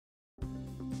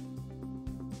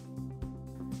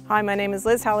Hi, my name is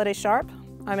Liz Halliday-Sharp.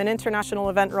 I'm an international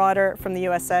event rider from the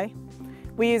USA.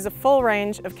 We use a full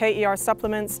range of KER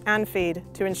supplements and feed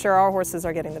to ensure our horses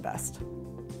are getting the best.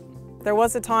 There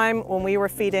was a time when we were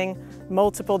feeding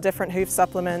multiple different hoof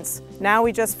supplements. Now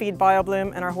we just feed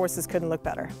BioBloom and our horses couldn't look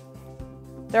better.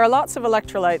 There are lots of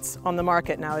electrolytes on the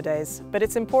market nowadays, but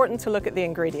it's important to look at the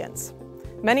ingredients.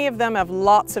 Many of them have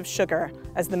lots of sugar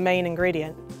as the main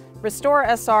ingredient. Restore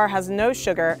SR has no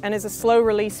sugar and is a slow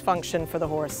release function for the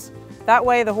horse. That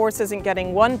way the horse isn't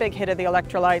getting one big hit of the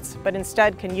electrolytes, but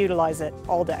instead can utilize it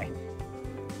all day.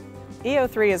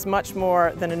 EO3 is much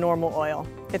more than a normal oil.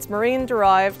 It's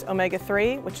marine-derived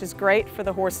omega-3, which is great for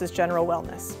the horse's general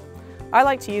wellness. I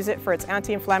like to use it for its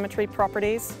anti-inflammatory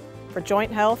properties, for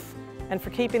joint health, and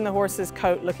for keeping the horse's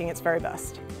coat looking its very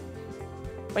best.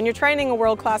 When you're training a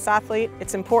world-class athlete,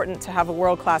 it's important to have a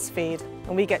world-class feed,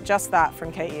 and we get just that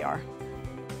from KER.